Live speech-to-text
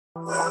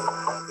Wake up,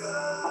 wake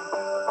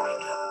up,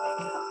 wake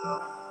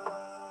up.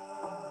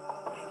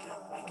 Wake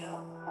up, wake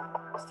up.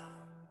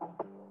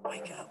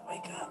 Wake up,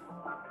 wake up.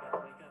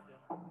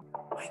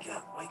 Wake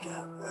up, wake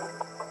up.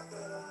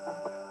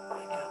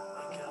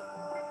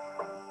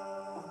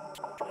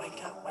 Wake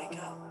up, wake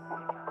up.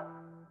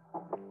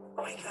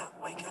 Wake up,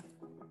 wake up.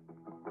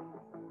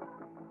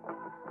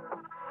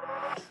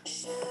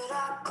 Should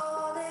I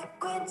call it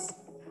quits?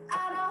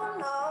 I don't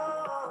know.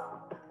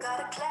 Got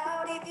a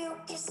cloudy view,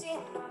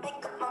 kissing to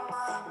make up my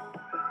mind.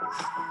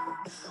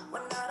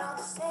 We're not on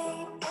the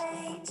same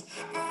page,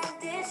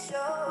 and it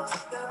shows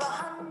you're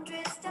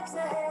 100 steps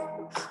ahead,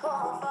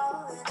 while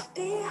falling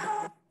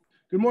behind.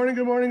 Good morning,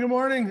 good morning, good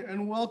morning,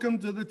 and welcome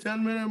to the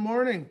 10-minute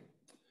morning.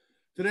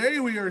 Today,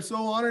 we are so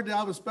honored to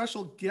have a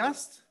special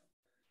guest.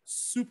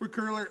 Super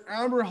curler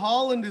Amber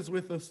Holland is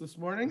with us this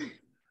morning.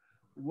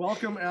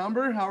 Welcome,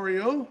 Amber. How are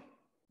you?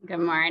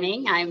 Good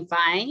morning. I'm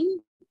fine.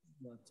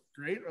 That's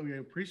great. Okay,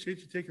 appreciate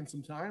you taking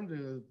some time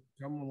to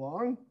come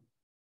along.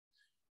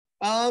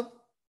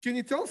 Can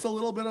you tell us a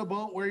little bit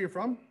about where you're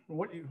from and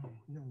what you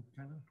know,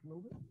 kind of a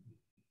little bit?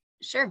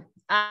 Sure.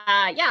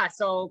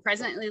 So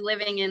presently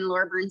living in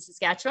Loreburn,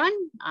 Saskatchewan,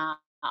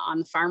 on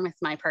the farm with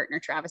my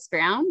partner, Travis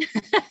Brown.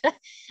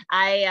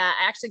 I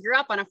actually grew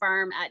up on a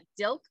farm at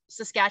Dilk,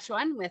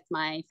 Saskatchewan with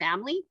my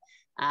family.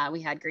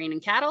 We had grain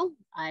and cattle.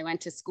 I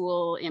went to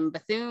school in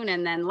Bethune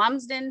and then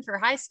Lumsden for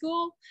high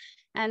school.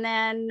 And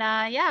then,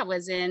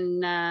 was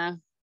in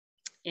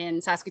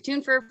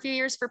Saskatoon for a few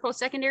years for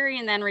post-secondary,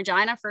 and then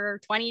Regina for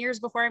 20 years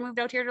before I moved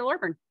out here to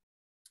Loreburn.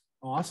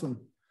 Awesome.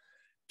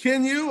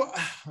 Can you,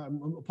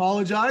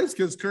 apologize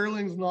because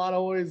curling's not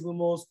always the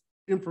most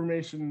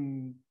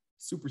information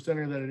super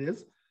center that it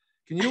is.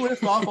 Can you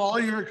list off all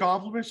your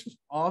accomplishments,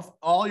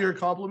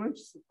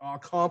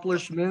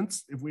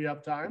 if we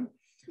have time?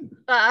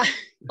 Well,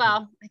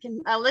 I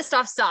can list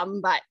off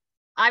some, but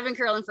I've been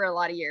curling for a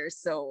lot of years.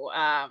 So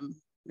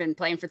been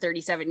playing for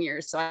 37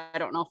 years. So I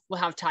don't know if we'll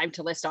have time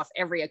to list off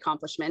every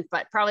accomplishment,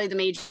 but probably the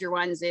major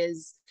ones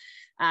is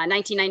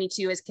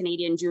 1992 as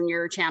Canadian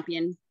junior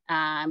champion.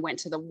 Went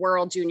to the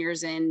World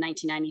Juniors in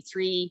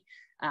 1993,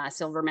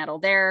 silver medal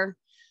there.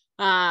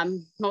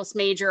 Most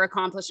major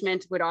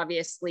accomplishment would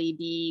obviously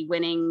be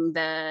winning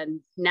the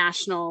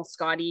National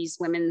Scotties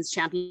Women's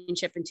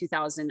Championship in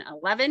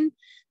 2011,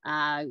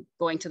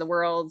 going to the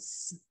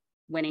Worlds,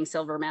 winning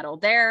silver medal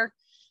there.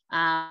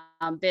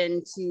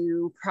 Been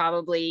to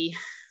probably,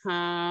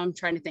 I'm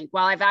trying to think.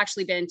 Well, I've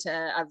actually been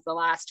to, of the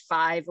last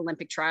 5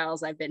 Olympic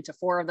trials, I've been to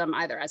 4 of them,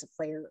 either as a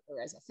player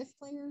or as a 5th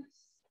player.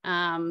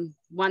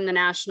 Won the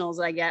nationals,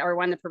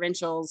 won the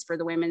provincials for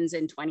the women's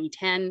in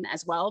 2010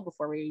 as well,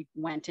 before we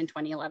went in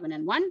 2011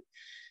 and won.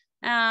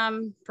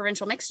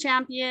 Provincial mixed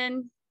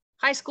champion,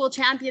 high school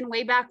champion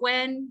way back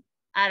when.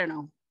 I don't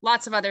know,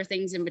 lots of other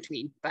things in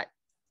between, but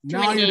too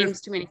many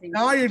games, too many things.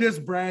 Now you're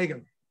just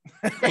bragging.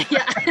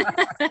 Yeah.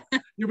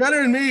 You're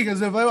better than me,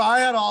 because if I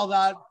had all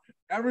that,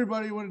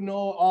 everybody would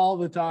know all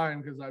the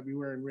time, because I'd be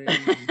wearing rings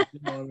and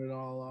showing it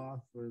all off.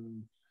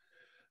 And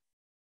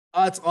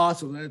that's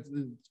awesome.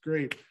 That's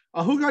great.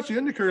 Who got you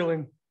into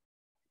curling?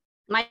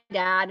 My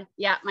dad.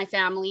 Yeah, my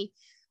family.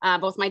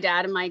 Both my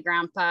dad and my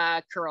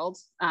grandpa curled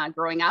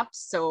growing up.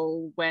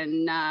 So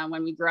when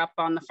we grew up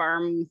on the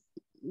farm,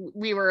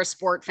 we were a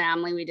sport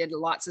family. We did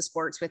lots of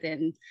sports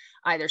within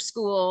either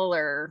school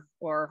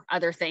or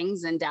other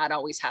things. And dad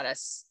always had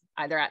us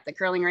either at the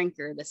curling rink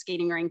or the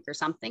skating rink or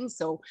something.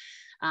 So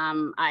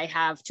I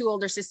have 2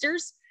 older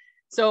sisters.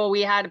 So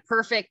we had a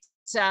perfect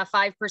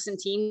 5-person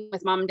team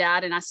with mom,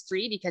 dad, and us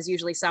 3, because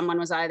usually someone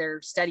was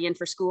either studying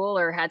for school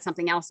or had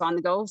something else on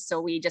the go.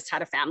 So we just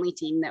had a family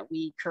team that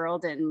we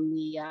curled, and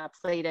we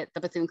played at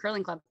the Bethune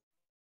Curling Club.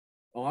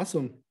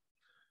 Awesome.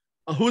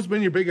 Who's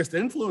been your biggest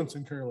influence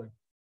in curling?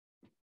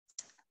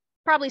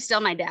 Probably still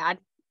my dad,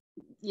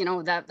 you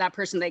know, that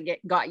person that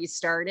got you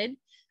started.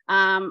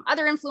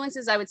 Other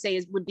influences I would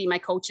say would be my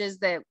coaches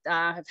that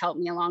have helped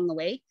me along the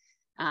way.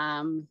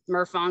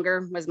 Murph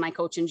Vonger was my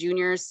coach in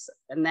juniors,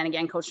 and then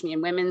again coached me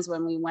in women's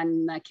when we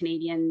won the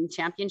Canadian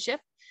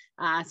championship.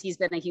 So he's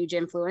been a huge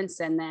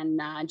influence. And then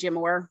Jim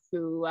Orr,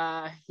 who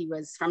he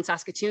was from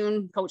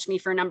Saskatoon, coached me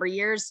for a number of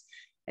years.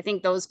 I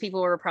think those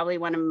people were probably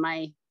one of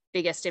my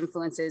biggest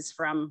influences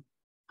from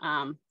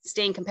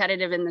staying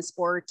competitive in the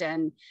sport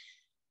and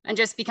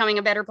just becoming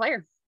a better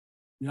player.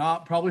 Yeah,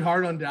 probably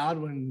hard on dad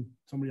when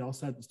somebody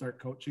else had to start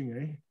coaching,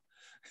 eh?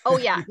 Oh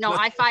yeah, no,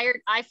 I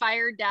fired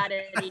dad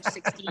at age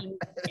 16.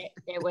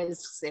 It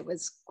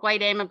was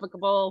quite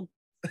amicable.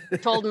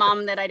 Told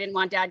mom that I didn't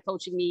want dad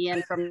coaching me,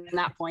 and from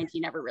that point, he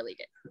never really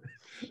did.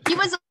 He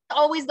was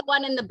always the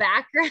one in the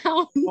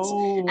background.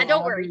 Oh, and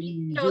don't worry, he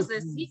knows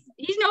this.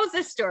 He knows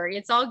this story.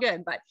 It's all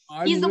good, but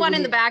he's the one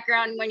in the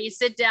background. When you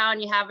sit down,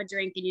 you have a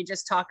drink, and you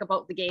just talk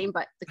about the game.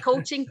 But the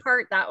coaching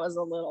part, that was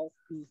a little.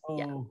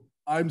 Yeah.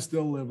 I'm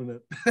still living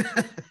it.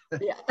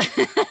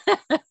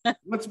 Yeah.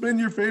 What's been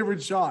your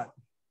favorite shot?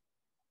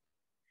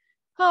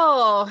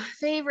 Oh,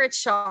 favorite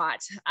shot.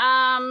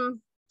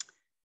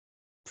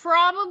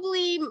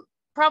 Probably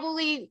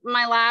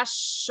my last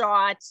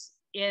shot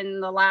in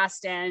the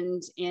last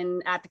end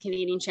at the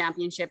Canadian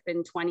Championship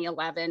in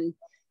 2011,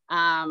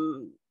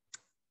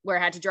 where I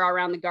had to draw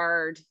around the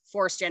guard,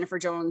 forced Jennifer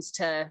Jones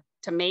to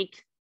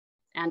make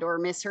and or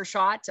miss her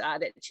shot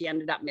that she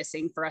ended up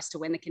missing for us to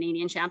win the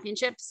Canadian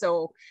Championship.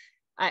 So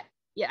I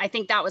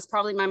think that was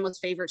probably my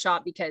most favorite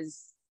shot,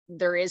 because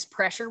there is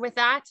pressure with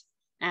that,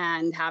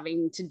 and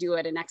having to do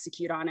it and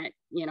execute on it,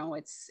 you know,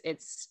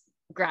 it's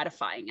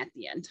gratifying at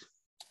the end.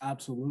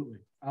 Absolutely.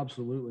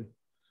 Absolutely.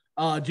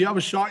 Do you have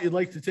a shot you'd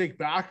like to take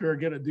back or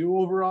get a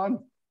do-over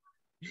on?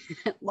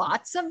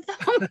 Lots of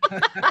them.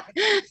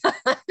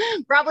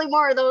 Probably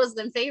more of those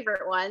than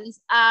favorite ones.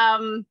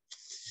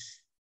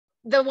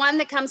 The one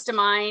that comes to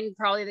mind,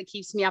 probably that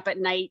keeps me up at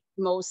night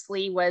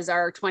mostly, was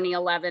our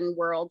 2011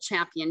 World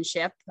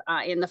Championship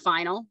in the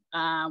final.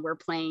 We're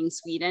playing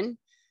Sweden.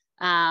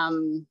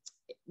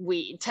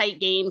 We tight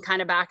game,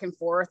 kind of back and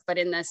forth, but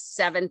in the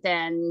seventh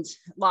end,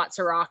 lots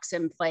of rocks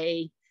in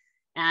play.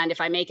 And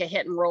if I make a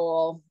hit and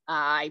roll,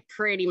 I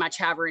pretty much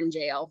have her in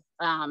jail.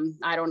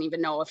 I don't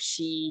even know if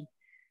she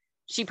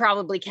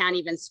probably can't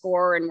even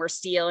score, and we're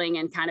stealing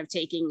and kind of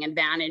taking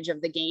advantage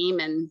of the game.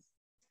 And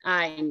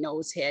I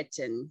nose hit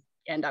and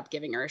end up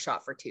giving her a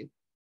shot for 2.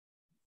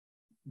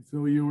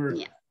 So you were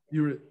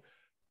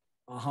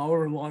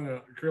however long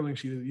a curling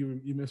sheet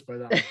you missed by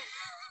that.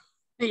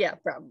 Yeah,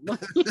 probably.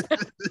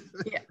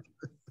 Yeah.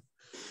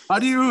 How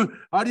do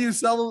you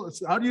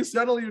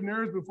settle your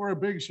nerves before a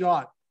big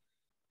shot?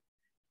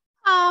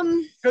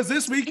 Because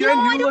this weekend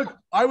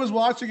I was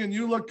watching and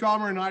you looked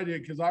calmer than I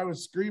did, because I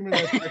was screaming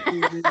at the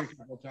TV a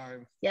couple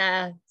times.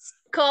 Yeah, it's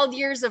called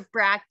years of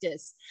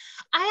practice.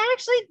 I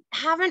actually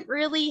haven't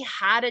really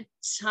had a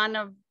ton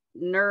of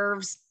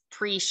nerves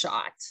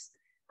pre-shot.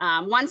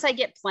 Once I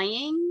get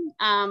playing,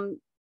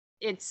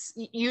 it's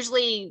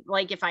usually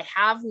like, if I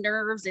have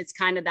nerves, it's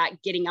kind of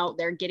that getting out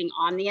there, getting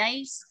on the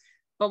ice.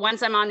 But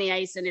once I'm on the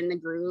ice and in the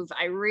groove,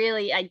 I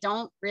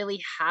don't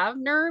really have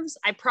nerves.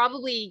 I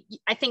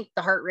think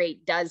the heart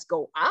rate does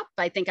go up.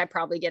 I think I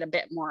probably get a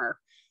bit more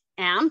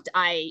amped.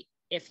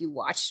 If you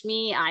watch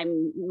me, I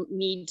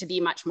need to be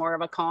much more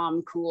of a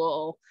calm,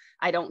 cool.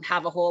 I don't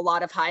have a whole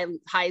lot of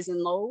highs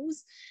and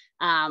lows.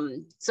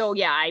 So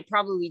yeah, I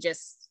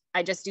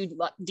just do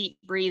deep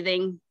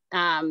breathing,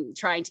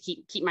 trying to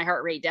keep my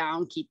heart rate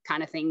down, keep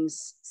kind of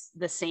things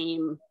the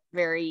same,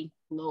 very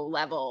low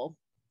level.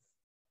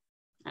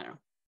 I don't know.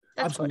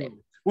 That's absolutely.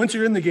 Once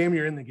you're in the game,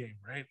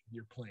 right?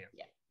 You're playing.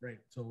 Yeah. Right.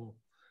 So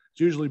it's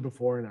usually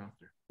before and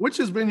after. Which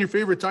has been your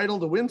favorite title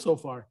to win so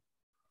far?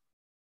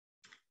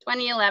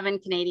 2011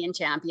 Canadian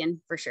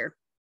champion, for sure.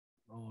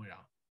 Oh yeah.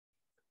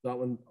 That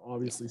one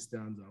obviously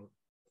stands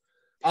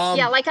out.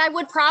 Yeah, like I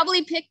would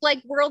probably pick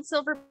like world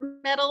silver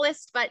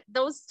medalist, but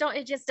those don't,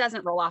 it just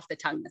doesn't roll off the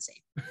tongue the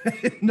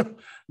same.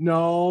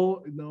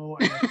 No.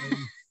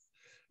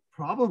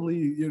 Probably,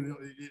 you know,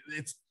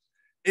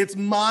 it's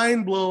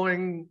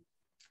mind-blowing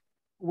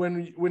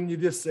when you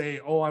just say,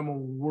 oh, I'm a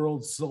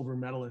world silver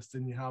medalist,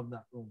 and you have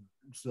that, oh,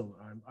 silver,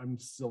 I'm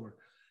silver.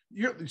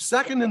 You're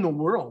second in the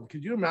world.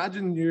 Could you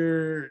imagine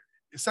you're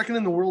second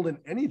in the world in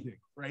anything,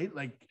 right?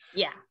 Like,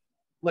 yeah,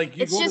 like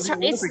it's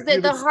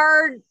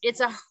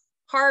a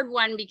hard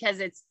one,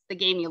 because it's the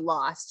game you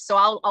lost. So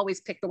I'll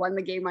always pick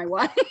the game I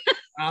won.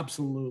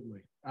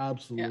 Absolutely.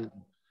 Yeah.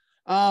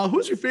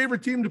 Who's your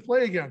favorite team to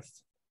play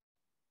against?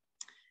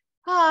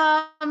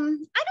 I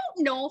don't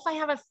know if I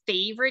have a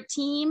favorite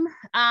team.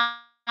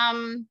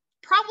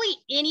 Probably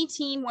any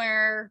team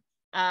where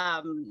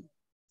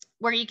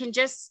you can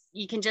just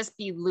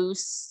be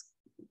loose,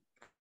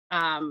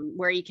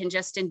 where you can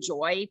just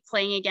enjoy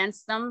playing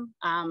against them.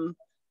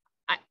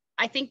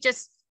 I think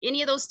just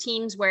any of those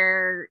teams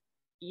where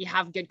you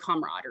have good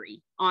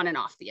camaraderie on and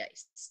off the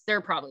ice,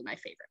 they're probably my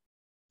favorite.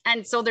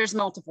 And so there's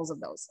multiples of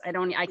those.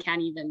 I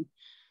can't even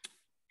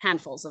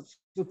handfuls of.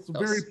 That's a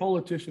very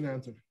politician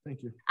answer.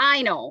 Thank you.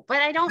 I know,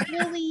 but I don't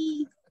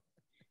really.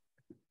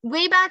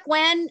 Way back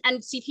when,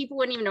 and see, people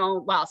wouldn't even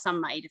know. Well,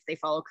 some might if they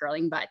follow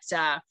curling, but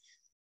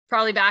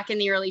probably back in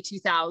the early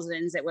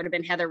 2000s, it would have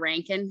been Heather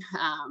Rankin.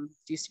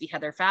 It used to be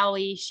Heather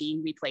Fowley.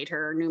 We played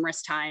her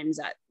numerous times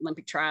at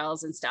Olympic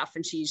trials and stuff,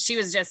 and she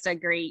was just a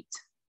great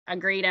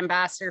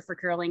ambassador for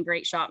curling,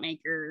 great shot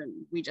maker,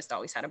 and we just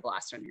always had a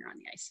blast when you're on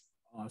the ice.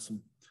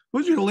 Awesome.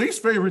 Who's your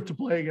least favorite to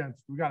play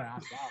against? We got to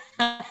ask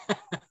that.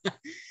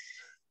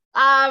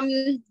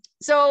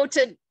 So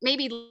to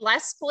maybe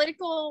less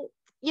political,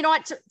 you know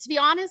what, to be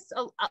honest,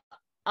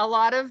 a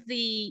lot of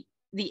the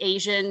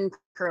Asian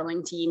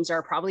curling teams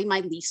are probably my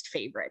least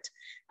favorite.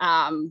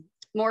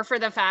 More for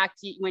the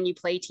fact when you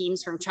play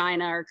teams from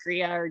China or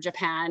Korea or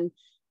Japan,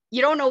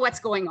 you don't know what's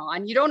going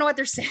on. You don't know what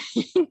they're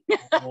saying.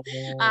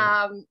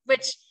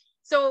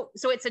 So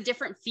it's a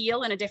different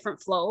feel and a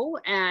different flow.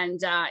 And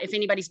if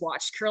anybody's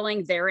watched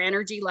curling, their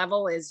energy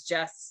level is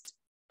just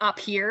up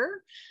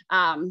here.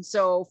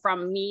 So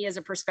from me as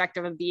a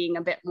perspective of being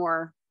a bit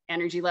more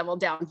energy level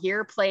down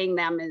here, playing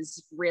them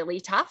is really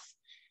tough.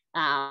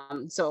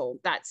 So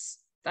that's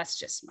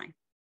just mine.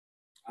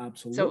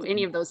 Absolutely. So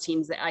any of those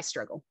teams that I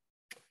struggle.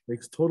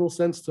 Makes total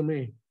sense to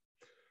me.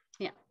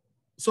 Yeah.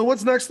 So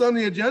what's next on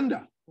the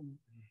agenda?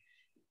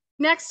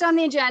 Next on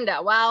the agenda,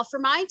 well, for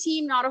my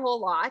team, not a whole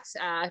lot.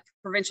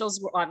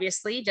 Provincials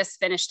obviously just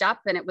finished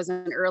up, and it was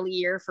an early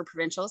year for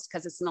provincials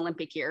because it's an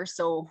Olympic year.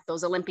 So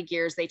those Olympic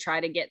years, they try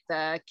to get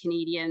the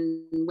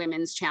Canadian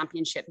Women's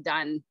Championship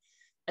done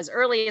as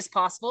early as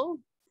possible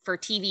for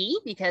TV,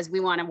 because we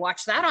want to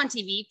watch that on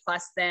TV.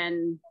 Plus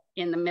then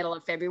in the middle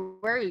of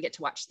February, we get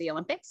to watch the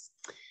Olympics.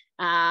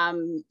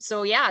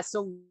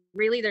 So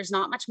really there's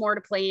not much more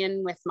to play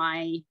in with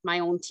my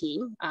own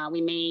team.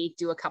 We may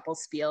do a couple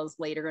spiels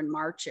later in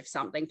March if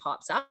something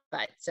pops up,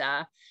 but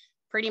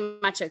pretty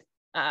much a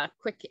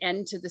quick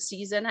end to the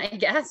season, I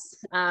guess.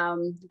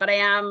 But I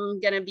am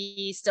going to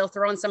be still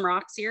throwing some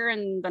rocks here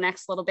in the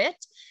next little bit.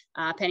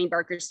 Penny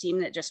Barker's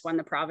team that just won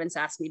the province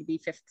asked me to be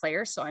 5th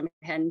player, so I'm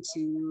heading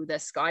to the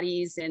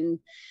Scotties in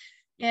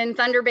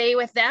Thunder Bay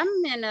with them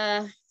in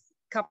a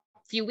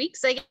few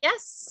weeks, I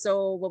guess.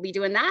 So we'll be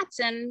doing that,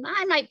 and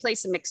I might play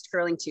some mixed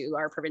curling too.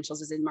 Our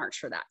provincials is in March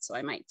for that, so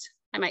I might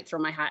throw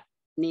my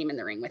name in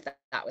the ring with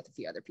that with a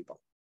few other people.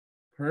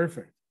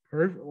 Perfect.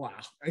 Wow,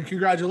 and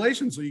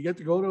congratulations! So you get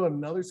to go to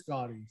another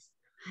Scotties.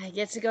 I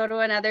get to go to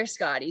another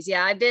Scotties.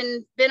 Yeah, I've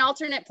been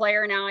alternate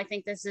player now. I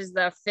think this is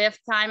the 5th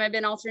time I've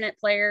been alternate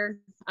player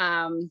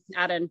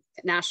at a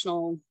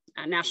national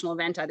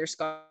event, either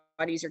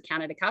Scotties or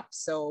Canada Cup.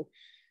 So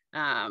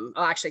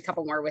actually a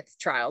couple more with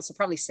trials, so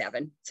probably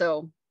 7.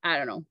 So I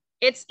don't know.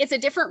 It's a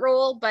different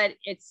role, but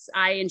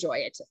I enjoy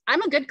it.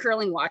 I'm a good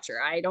curling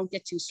watcher. I don't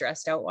get too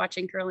stressed out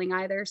watching curling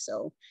either.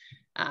 So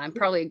I'm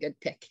probably a good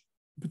pick.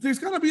 But there's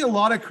got to be a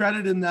lot of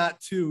credit in that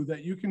too,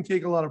 that you can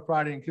take a lot of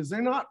pride in, because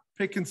they're not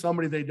picking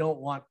somebody they don't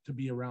want to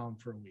be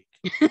around for a week.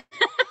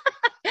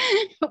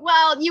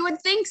 Well, you would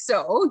think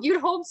so.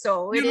 You'd hope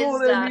so. You know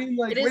what I mean?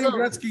 Like Wayne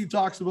Gretzky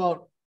talks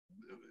about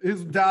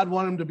his dad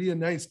wanted him to be a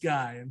nice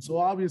guy. And so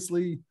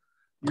obviously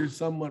you're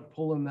somewhat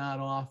pulling that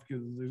off,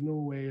 because there's no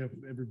way if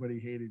everybody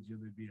hated you,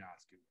 they'd be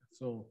asking you.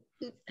 So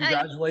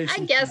congratulations.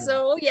 I guess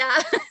so.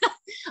 Yeah.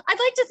 I'd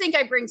like to think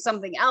I bring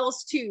something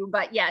else too,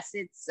 but yes,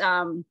 it's,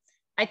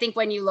 I think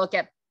when you look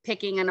at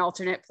picking an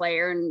alternate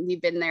player, and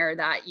we've been there,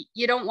 that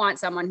you don't want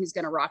someone who's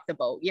going to rock the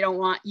boat. You don't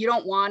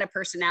want a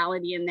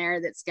personality in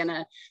there that's going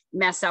to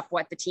mess up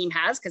what the team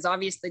has, because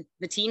obviously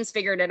the team's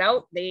figured it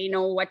out. They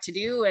know what to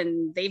do,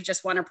 and they've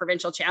just won a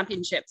provincial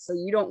championship. So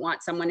you don't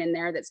want someone in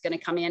there that's going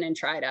to come in and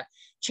try to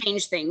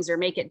change things or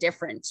make it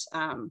different.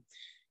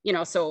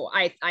 So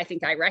I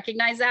think I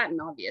recognize that, and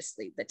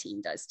obviously the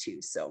team does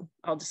too. So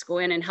I'll just go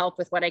in and help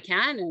with what I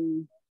can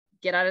and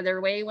get out of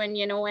their way when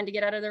you know when to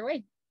get out of their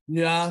way.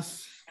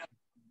 Yes.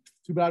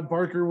 Too bad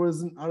Barker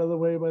wasn't out of the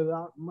way by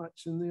that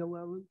much in the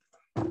 11th.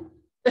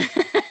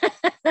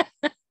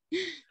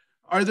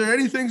 Are there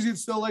any things you'd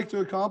still like to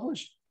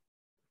accomplish?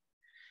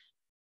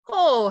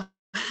 I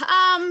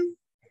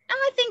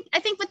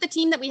think with the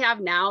team that we have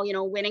now,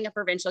 winning a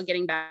provincial,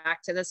 getting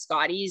back to the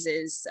Scotties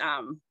is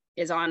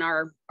on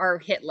our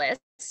hit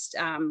list.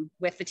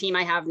 With the team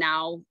I have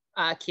now,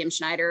 Kim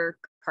Schneider,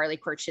 Carly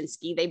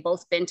Korchinski, they've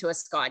both been to a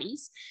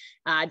Scotties.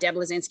 Deb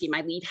Lazinski,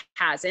 my lead,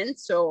 hasn't.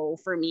 So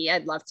for me,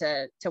 I'd love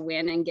to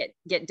win and get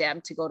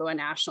Deb to go to a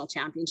national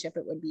championship.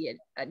 It would be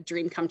a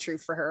dream come true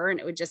for her, and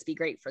it would just be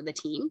great for the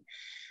team.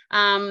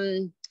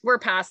 We're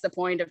past the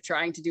point of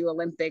trying to do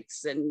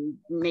Olympics and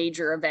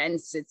major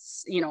events.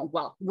 It's,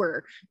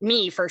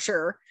 me for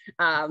sure.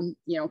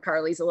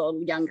 Carly's a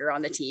little younger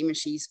on the team, and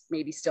she's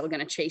maybe still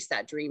going to chase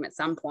that dream at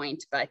some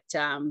point. But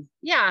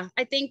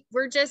I think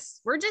we're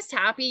just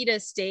happy to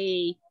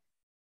stay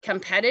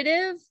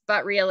competitive,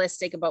 but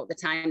realistic about the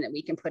time that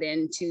we can put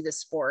into the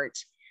sport,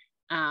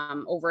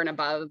 over and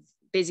above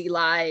busy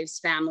lives,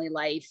 family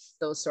life,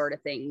 those sort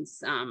of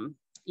things.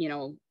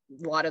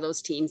 A lot of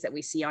those teams that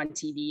we see on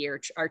TV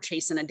are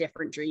chasing a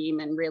different dream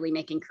and really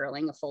making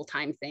curling a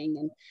full-time thing.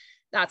 And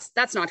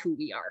that's not who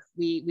we are.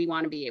 We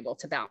want to be able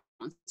to balance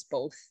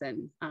both.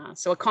 And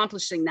so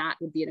accomplishing that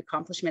would be an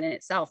accomplishment in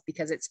itself,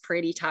 because it's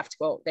pretty tough to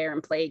go out there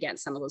and play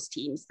against some of those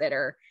teams that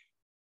are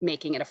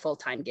making it a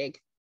full-time gig.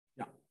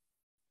 Yeah.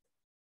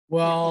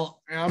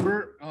 Well,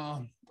 Amber,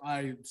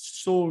 I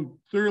so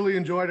thoroughly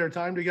enjoyed our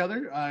time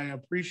together. I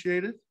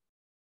appreciate it.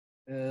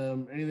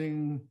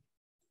 Anything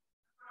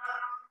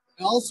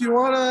else you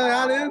want to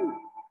add in?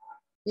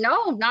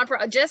 No,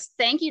 just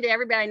thank you to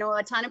everybody. I know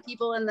a ton of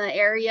people in the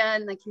area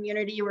and the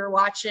community were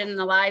watching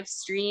the live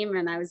stream,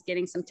 and I was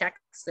getting some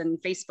texts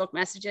and Facebook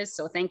messages.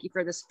 So thank you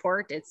for the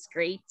support. It's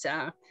great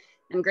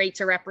and great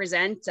to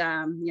represent.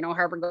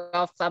 Harbor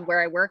Golf Club, where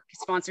I work,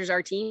 sponsors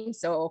our team.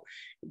 So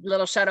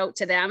little shout out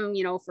to them,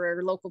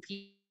 for local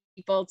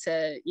people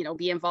to,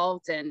 be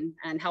involved and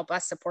help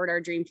us support our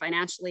dream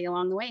financially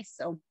along the way.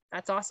 So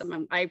that's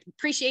awesome. I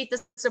appreciate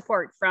the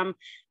support from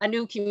a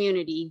new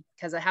community,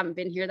 because I haven't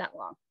been here that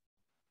long.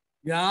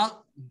 Yeah.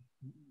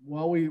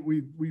 Well, we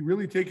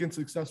really take in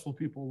successful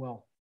people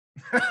well.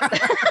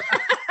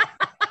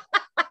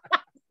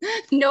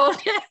 No.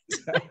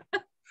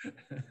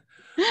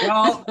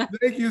 Well,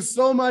 thank you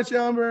so much,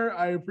 Amber.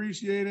 I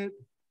appreciate it.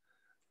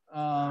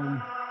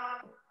 Have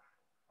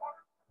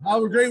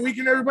a great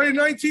weekend, everybody.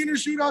 19er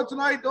shootout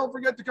tonight. Don't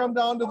forget to come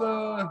down to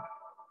the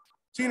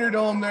Teener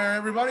Dome there,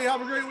 everybody.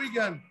 Have a great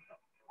weekend.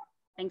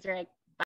 Thanks, Rick.